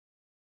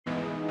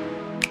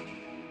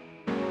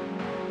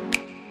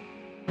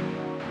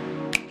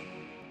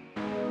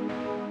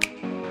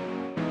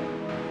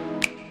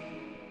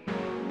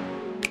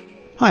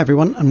Hi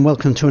everyone, and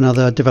welcome to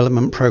another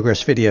development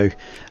progress video.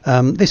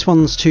 This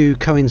one's to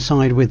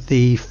coincide with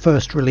the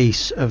first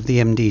release of the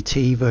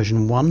MDT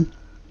version 1.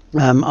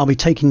 I'll be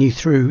taking you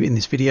through in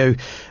this video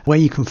where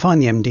you can find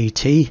the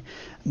MDT,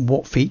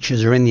 what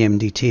features are in the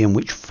MDT and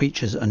which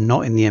features are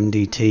not in the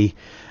MDT,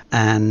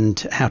 and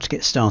how to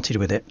get started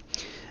with it.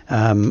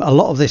 A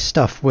lot of this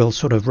stuff will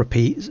sort of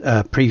repeat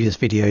previous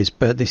videos,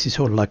 but this is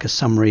sort of like a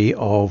summary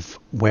of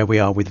where we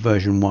are with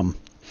version 1.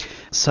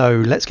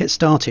 So let's get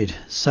started.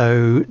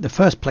 So the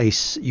first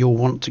place you'll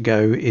want to go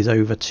is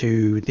over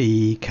to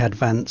the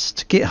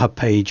CADvanced GitHub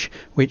page,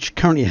 which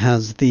currently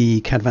has the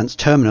CADvanced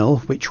terminal,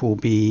 which will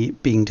be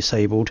being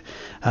disabled,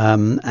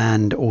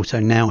 and also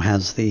now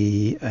has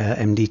the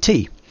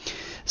MDT.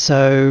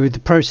 So the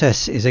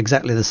process is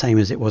exactly the same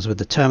as it was with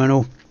the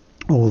terminal.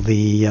 All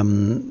the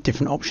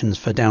different options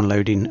for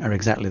downloading are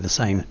exactly the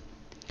same.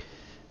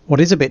 What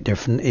is a bit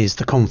different is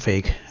the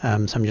config,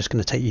 so I'm just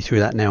going to take you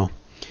through that now.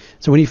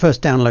 So when you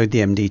first download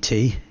the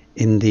MDT,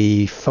 in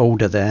the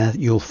folder there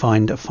you'll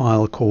find a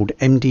file called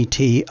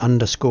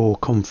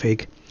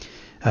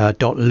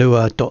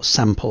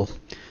mdt_config.lua.sample.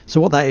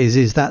 So what that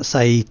is that's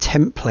a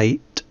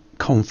template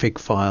config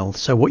file.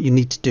 So what you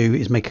need to do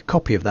is make a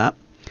copy of that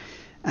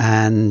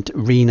and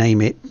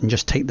rename it, and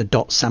just take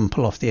the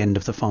 .sample off the end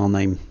of the file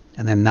name,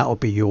 and then that will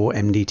be your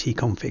MDT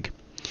config.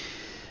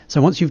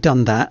 So once you've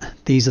done that,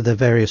 these are the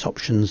various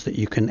options that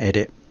you can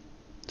edit.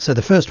 So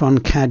the first one,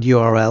 CAD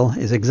URL,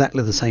 is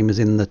exactly the same as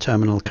in the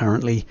terminal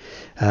currently.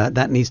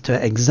 That needs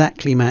to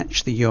exactly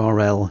match the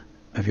URL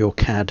of your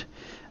CAD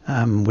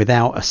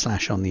without a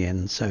slash on the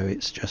end. So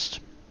it's just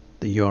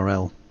the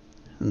URL,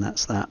 and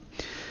that's that.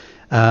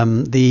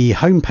 The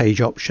home page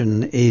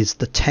option is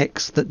the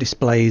text that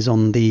displays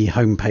on the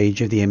home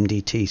page of the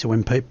MDT. So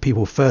when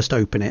people first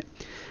open it,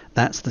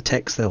 that's the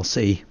text they'll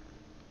see.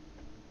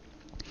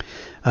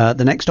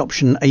 The next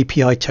option,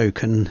 API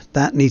token,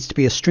 that needs to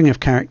be a string of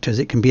characters.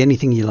 It can be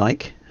anything you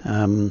like,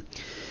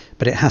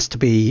 but it has to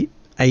be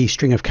a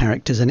string of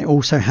characters, and it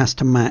also has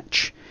to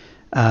match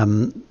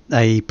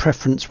a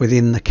preference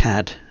within the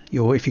CAD.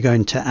 If you go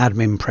into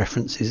admin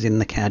preferences in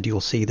the CAD,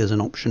 you'll see there's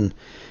an option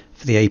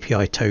for the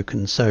API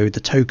token. So the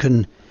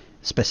token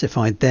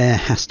specified there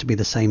has to be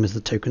the same as the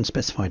token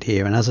specified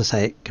here, and as I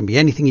say, it can be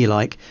anything you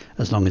like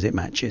as long as it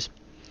matches.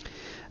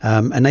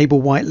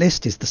 Enable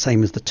whitelist is the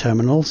same as the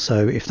terminal,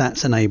 so if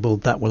that's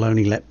enabled, that will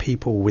only let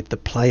people with the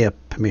player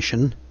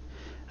permission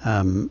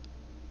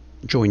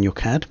join your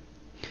CAD.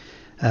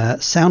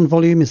 Sound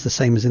volume is the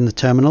same as in the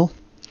terminal.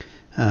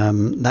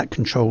 That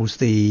controls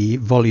the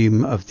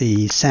volume of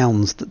the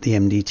sounds that the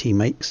MDT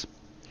makes.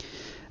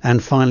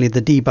 And finally,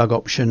 the debug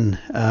option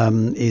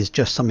is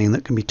just something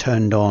that can be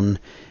turned on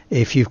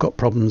if you've got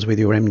problems with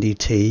your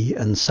MDT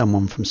and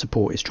someone from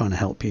support is trying to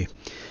help you.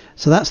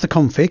 So that's the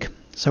config.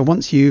 So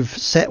once you've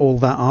set all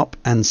that up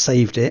and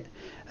saved it,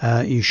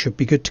 you should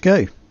be good to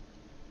go.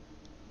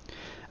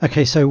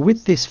 Okay, so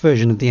with this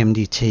version of the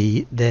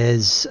MDT,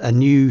 there's a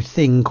new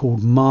thing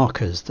called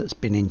markers that's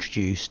been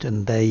introduced,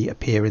 and they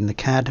appear in the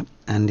CAD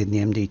and in the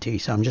MDT.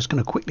 So I'm just going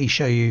to quickly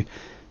show you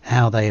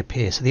how they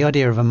appear. So the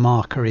idea of a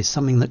marker is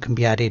something that can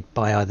be added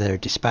by either a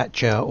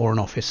dispatcher or an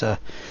officer.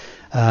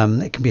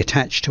 It can be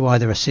attached to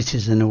either a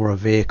citizen or a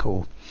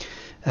vehicle,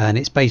 and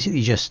it's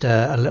basically just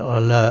a little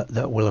alert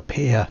that will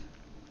appear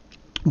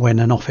when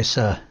an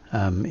officer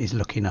is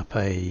looking up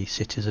a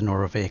citizen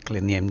or a vehicle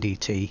in the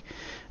MDT,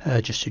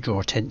 just to draw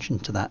attention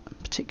to that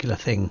particular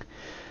thing.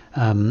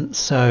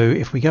 So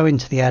if we go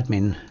into the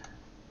admin,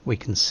 we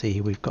can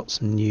see we've got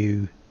some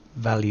new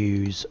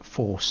values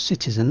for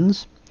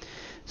citizens.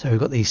 So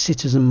we've got these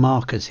citizen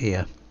markers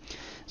here.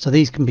 So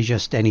these can be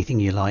just anything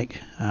you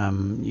like.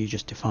 You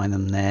just define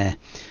them there.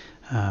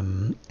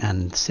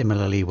 And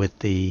similarly with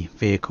the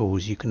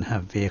vehicles, you can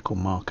have vehicle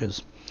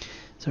markers.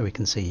 So we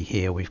can see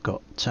here we've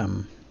got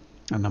a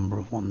number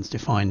of ones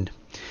defined.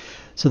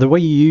 So the way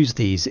you use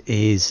these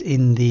is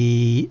in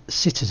the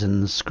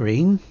citizens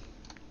screen.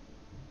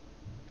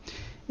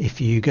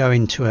 If you go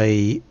into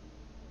a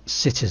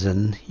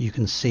citizen, you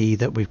can see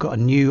that we've got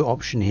a new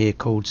option here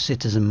called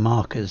citizen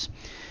markers.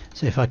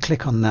 So if I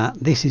click on that,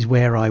 this is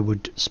where I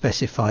would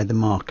specify the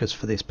markers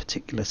for this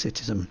particular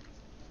citizen.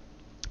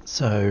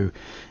 So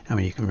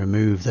you can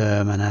remove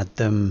them and add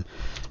them,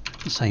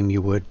 same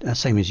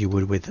as you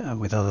would with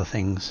other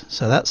things.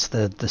 So that's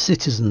the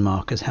citizen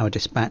markers, how a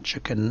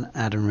dispatcher can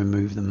add and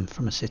remove them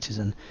from a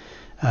citizen.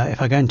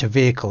 If I go into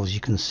vehicles,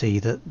 you can see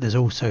that there's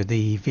also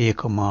the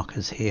vehicle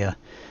markers here,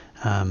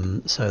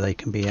 so they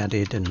can be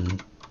added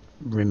and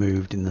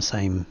removed in the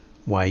same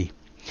way.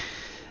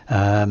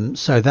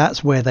 So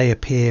that's where they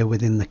appear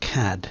within the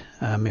CAD.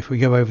 If we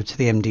go over to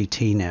the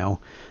MDT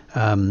now,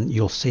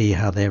 you'll see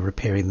how they're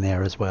appearing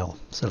there as well.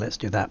 So let's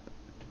do that.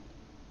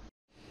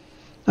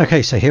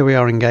 Okay, so here we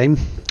are in game.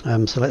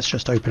 So let's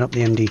just open up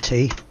the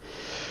MDT.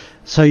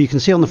 So you can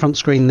see on the front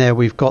screen there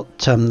we've got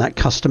that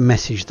custom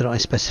message that I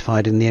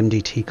specified in the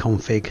MDT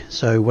config.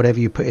 So whatever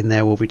you put in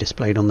there will be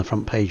displayed on the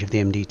front page of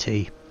the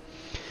MDT.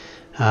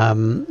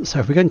 So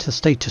if we go into the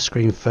status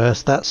screen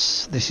first,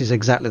 this is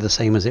exactly the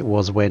same as it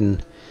was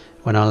when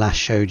when I last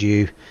showed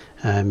you.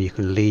 You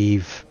can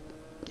leave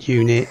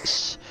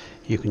units,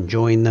 you can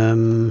join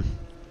them,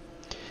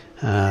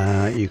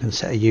 you can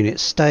set a unit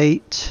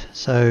state.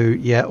 So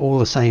yeah, all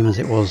the same as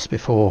it was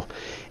before.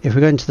 If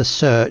we go into the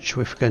search, if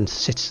we go into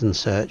citizen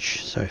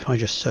search, so if I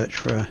just search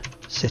for a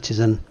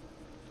citizen,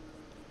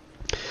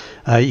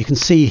 you can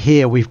see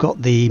here we've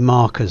got the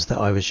markers that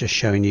I was just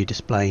showing you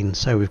displaying.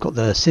 So we've got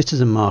the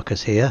citizen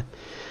markers here,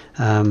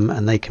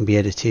 and they can be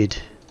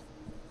edited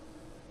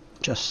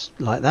just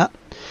like that.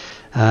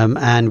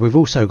 And we've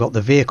also got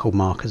the vehicle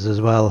markers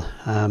as well,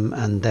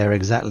 and they're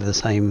exactly the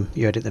same.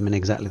 You edit them in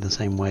exactly the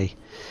same way.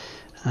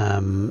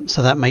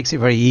 So that makes it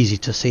very easy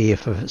to see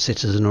if a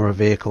citizen or a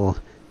vehicle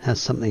has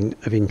something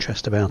of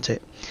interest about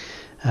it.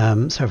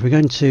 So if we go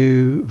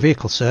into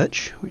vehicle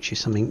search, which is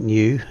something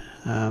new,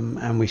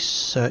 and we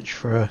search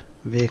for a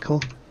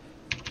vehicle,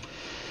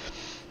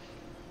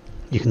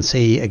 you can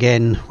see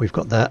again we've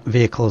got the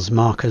vehicle's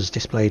markers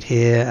displayed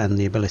here and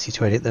the ability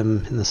to edit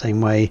them in the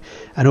same way,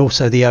 and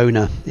also the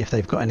owner, if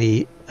they've got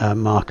any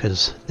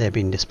markers, they're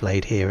being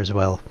displayed here as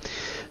well.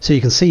 So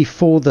you can see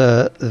for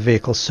the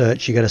vehicle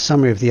search, you get a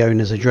summary of the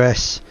owner's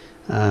address,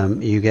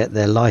 you get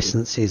their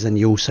licenses, and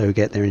you also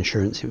get their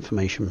insurance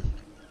information.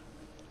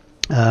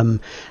 And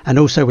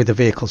also with the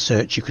vehicle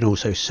search, you can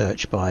also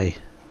search by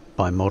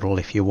model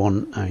if you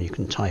want. You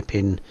can type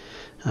in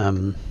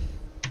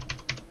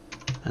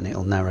and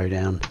it'll narrow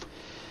down.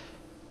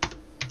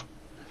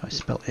 If I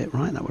spelt it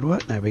right, that would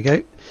work. There we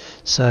go.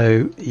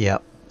 So yeah,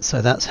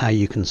 so that's how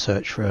you can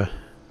search for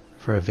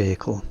a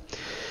vehicle.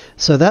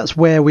 So that's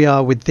where we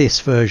are with this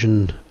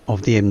version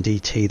of the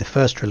MDT. The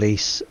first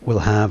release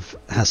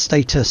has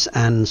status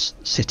and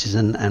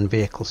citizen and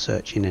vehicle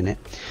searching in it.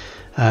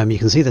 You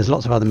can see there's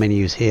lots of other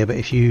menus here, but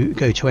if you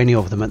go to any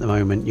of them at the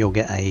moment, you'll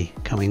get a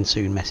coming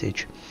soon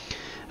message.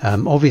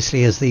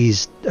 Obviously, as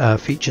these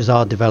features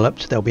are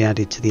developed, they'll be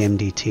added to the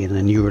MDT and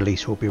a new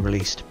release will be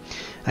released,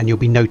 and you'll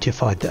be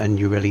notified that a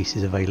new release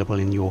is available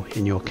in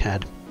your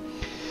CAD.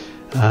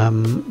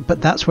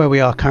 But that's where we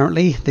are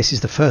currently. This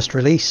is the first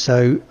release,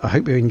 so I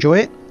hope you enjoy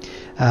it,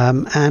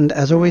 and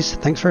as always,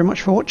 thanks very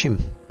much for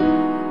watching.